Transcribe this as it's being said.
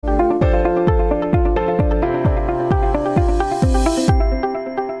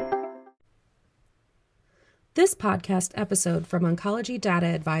This podcast episode from Oncology Data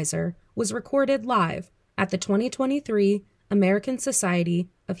Advisor was recorded live at the 2023 American Society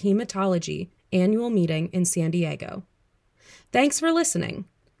of Hematology annual meeting in San Diego. Thanks for listening.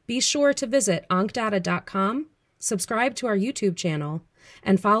 Be sure to visit oncdata.com, subscribe to our YouTube channel,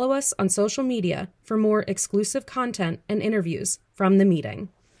 and follow us on social media for more exclusive content and interviews from the meeting.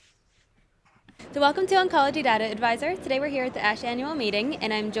 So welcome to Oncology Data Advisor. Today we're here at the ASH annual meeting,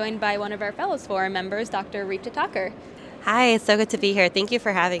 and I'm joined by one of our Fellows Forum members, Dr. Richa Thakur. Hi, it's so good to be here. Thank you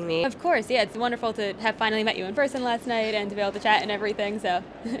for having me. Of course, yeah, it's wonderful to have finally met you in person last night and to be able to chat and everything, so.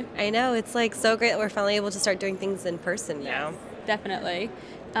 I know, it's so great that we're finally able to start doing things in person now. Yes, definitely.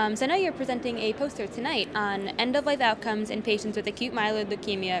 So I know you're presenting a poster tonight on end-of-life outcomes in patients with acute myeloid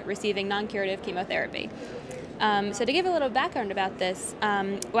leukemia receiving non-curative chemotherapy. So to give a little background about this,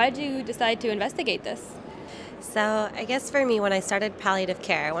 why did you decide to investigate this? So I guess for me, when I started palliative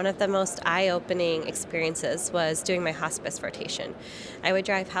care, one of the most eye-opening experiences was doing my hospice rotation. I would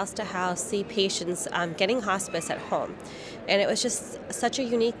drive house to house, see patients getting hospice at home. And it was just such a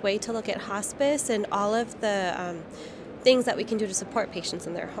unique way to look at hospice and all of the things that we can do to support patients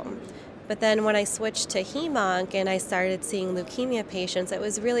in their home. But then when I switched to HEMONC and I started seeing leukemia patients, it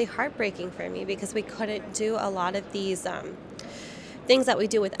was really heartbreaking for me because we couldn't do a lot of these things that we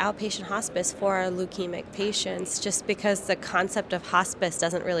do with outpatient hospice for our leukemic patients just because the concept of hospice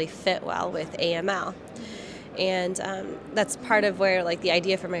doesn't really fit well with AML. And that's part of where the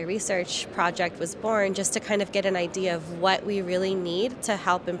idea for my research project was born, just to kind of get an idea of what we really need to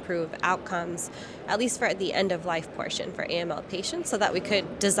help improve outcomes, at least for the end-of-life portion for AML patients, so that we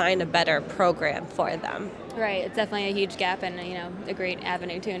could design a better program for them. Right, it's definitely a huge gap and a great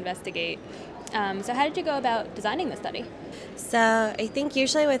avenue to investigate. So how did you go about designing the study? So I think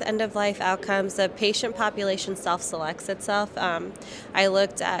usually with end-of-life outcomes, the patient population self-selects itself. I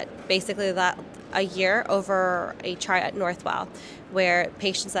looked at basically that a year over a chart at Northwell, where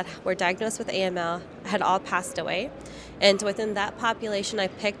patients that were diagnosed with AML had all passed away. And within that population, I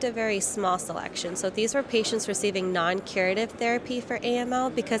picked a very small selection. So these were patients receiving non-curative therapy for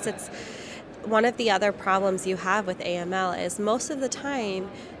AML, because it's one of the other problems you have with AML is most of the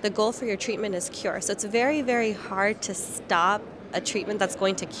time the goal for your treatment is cure. So it's very, very hard to stop a treatment that's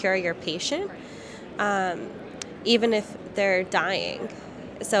going to cure your patient, even if they're dying.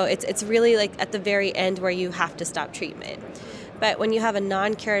 So it's really at the very end where you have to stop treatment. But when you have a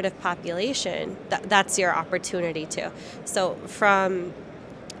non-curative population, that's your opportunity to. So from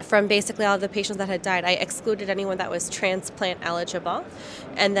basically all of the patients that had died, I excluded anyone that was transplant eligible.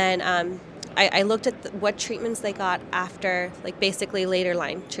 And then I looked at what treatments they got after, basically later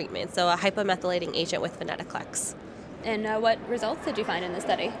line treatment. So a hypomethylating agent with venetoclax. And what results did you find in the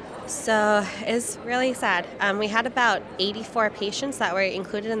study? So it's really sad. We had about 84 patients that were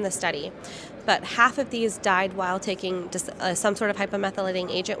included in the study, but half of these died while taking some sort of hypomethylating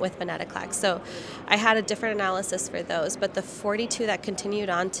agent with venetoclax. So I had a different analysis for those, but the 42 that continued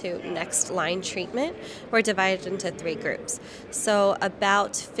on to next line treatment were divided into 3 groups. So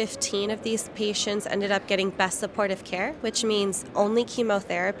about 15 of these patients ended up getting best supportive care, which means only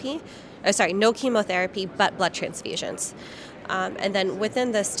chemotherapy. No chemotherapy, but blood transfusions. And then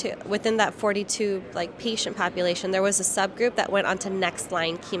within that 42 patient population, there was a subgroup that went on to next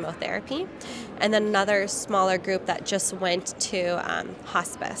line chemotherapy, and then another smaller group that just went to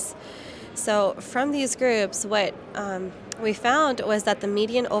hospice. So from these groups, what we found was that the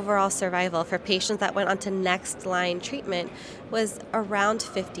median overall survival for patients that went on to next line treatment was around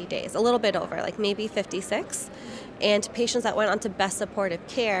 50 days, a little bit over, maybe 56. And patients that went on to best supportive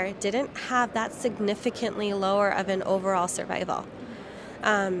care didn't have that significantly lower of an overall survival.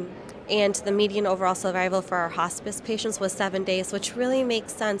 And the median overall survival for our hospice patients was 7 days, which really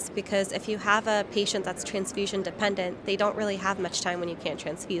makes sense because if you have a patient that's transfusion dependent, they don't really have much time when you can't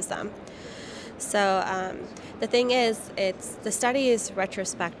transfuse them. So the thing is, the study is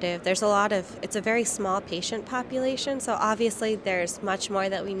retrospective. It's a very small patient population, so obviously there's much more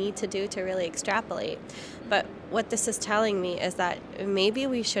that we need to do to really extrapolate. But what this is telling me is that maybe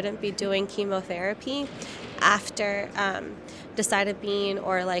we shouldn't be doing chemotherapy after decitabine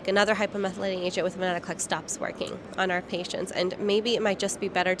or another hypomethylating agent with venetoclax stops working on our patients. And maybe it might just be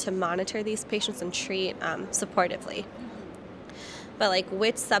better to monitor these patients and treat supportively. But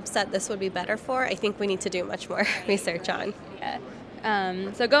which subset this would be better for, I think we need to do much more research on. Yeah.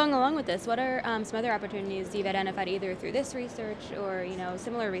 So going along with this, what are some other opportunities you've identified either through this research or,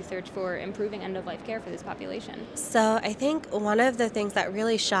 similar research for improving end-of-life care for this population? So I think one of the things that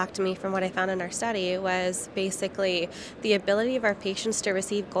really shocked me from what I found in our study was basically the ability of our patients to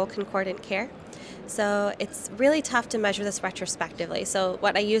receive goal concordant care. So it's really tough to measure this retrospectively. So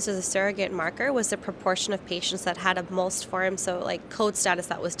what I used as a surrogate marker was the proportion of patients that had a MOLST form, so like code status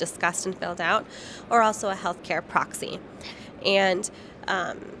that was discussed and filled out, or also a healthcare proxy. And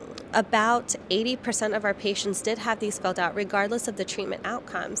about 80% of our patients did have these filled out regardless of the treatment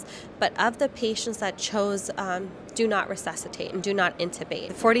outcomes. But of the patients that chose do not resuscitate and do not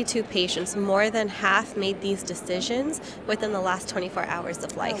intubate, 42 patients, more than half made these decisions within the last 24 hours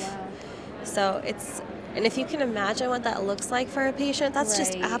of life. Oh, wow. So and if you can imagine what that looks like for a patient, that's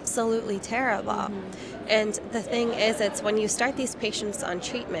just absolutely terrible. Mm-hmm. And the thing is, it's when you start these patients on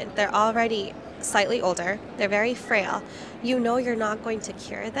treatment, they're already slightly older, they're very frail. You know you're not going to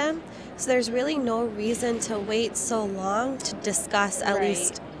cure them. So there's really no reason to wait so long to discuss at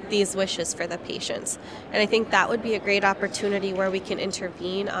least these wishes for the patients. And I think that would be a great opportunity where we can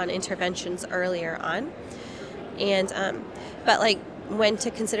intervene on interventions earlier on. And but when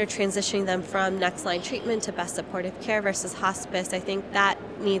to consider transitioning them from next line treatment to best supportive care versus hospice, I think that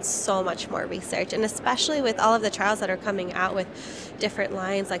needs so much more research. And especially with all of the trials that are coming out with different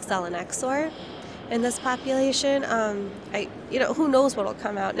lines like selinexor in this population, who knows what will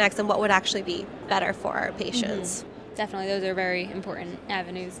come out next and what would actually be better for our patients. Mm-hmm. Definitely, those are very important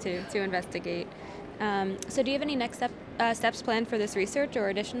avenues to investigate. So do you have any next steps planned for this research or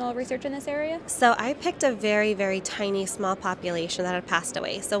additional research in this area? So I picked a very, very tiny, small population that had passed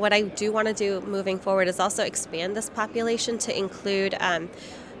away. So what I do want to do moving forward is also expand this population to include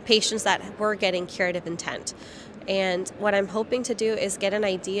patients that were getting curative intent. And what I'm hoping to do is get an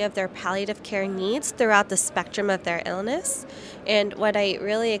idea of their palliative care needs throughout the spectrum of their illness. And what I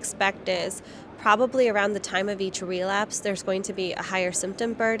really expect is probably around the time of each relapse, there's going to be a higher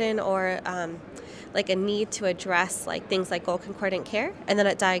symptom burden or a need to address things like goal concordant care, and then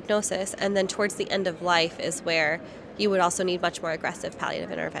at diagnosis, and then towards the end of life is where you would also need much more aggressive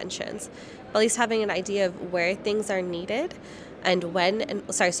palliative interventions. But at least having an idea of where things are needed and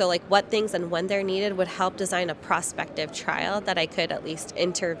what things and when they're needed would help design a prospective trial that I could at least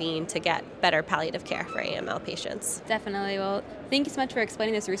intervene to get better palliative care for AML patients. Definitely. Well, thank you so much for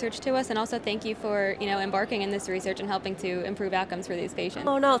explaining this research to us, and also thank you for embarking in this research and helping to improve outcomes for these patients.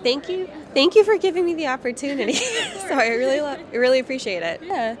 Oh no, thank you for giving me the opportunity. So I really appreciate it.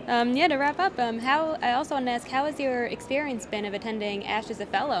 Yeah. To wrap up, I also want to ask, how has your experience been of attending ASH as a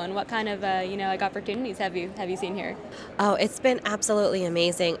fellow, and what kind of opportunities have you seen here? Oh, it's been absolutely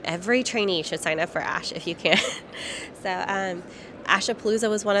amazing. Every trainee should sign up for ASH if you can. So Ashapalooza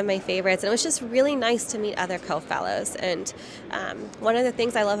was one of my favorites, and it was just really nice to meet other co-fellows. And one of the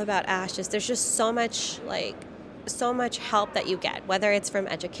things I love about ASH is there's just so much help that you get, whether it's from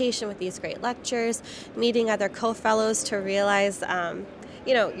education with these great lectures, meeting other co-fellows to realize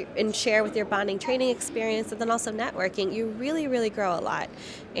and share with your bonding training experience, and then also networking. You really, really grow a lot.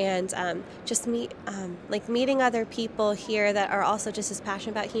 And just meeting other people here that are also just as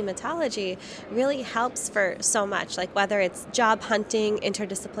passionate about hematology really helps for so much, whether it's job hunting,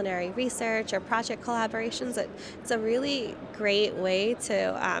 interdisciplinary research, or project collaborations. It's a really great way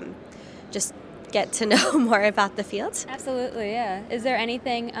to just get to know more about the field. Absolutely, yeah. Is there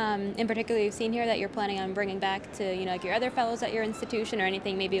anything in particular you've seen here that you're planning on bringing back to your other fellows at your institution, or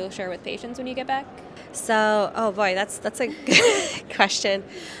anything maybe you'll share with patients when you get back? So, oh boy, that's a good question.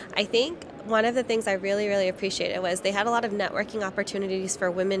 I think one of the things I really, really appreciated was they had a lot of networking opportunities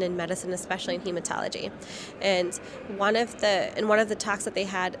for women in medicine, especially in hematology. And one of the talks that they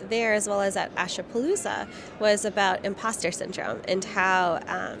had there, as well as at Ashapalooza, was about imposter syndrome and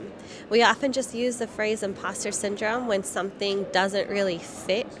how we often just use the phrase imposter syndrome when something doesn't really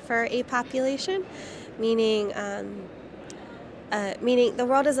fit for a population, meaning the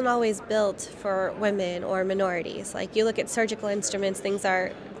world isn't always built for women or minorities. You look at surgical instruments, things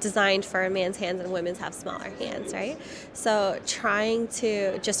are designed for a man's hands and women's have smaller hands, right? So trying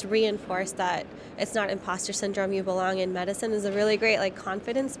to just reinforce that it's not imposter syndrome, you belong in medicine, is a really great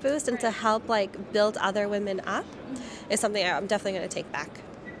confidence boost, and to help build other women up is something I'm definitely going to take back.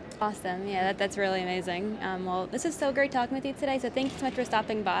 Awesome. Yeah, that's really amazing. Well, this is so great talking with you today, so thank you so much for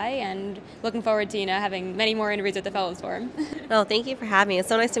stopping by, and looking forward to having many more interviews at the Fellows Forum. Well, thank you for having me. It's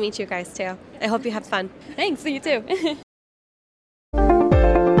so nice to meet you guys too. I hope you have fun. Thanks. You too.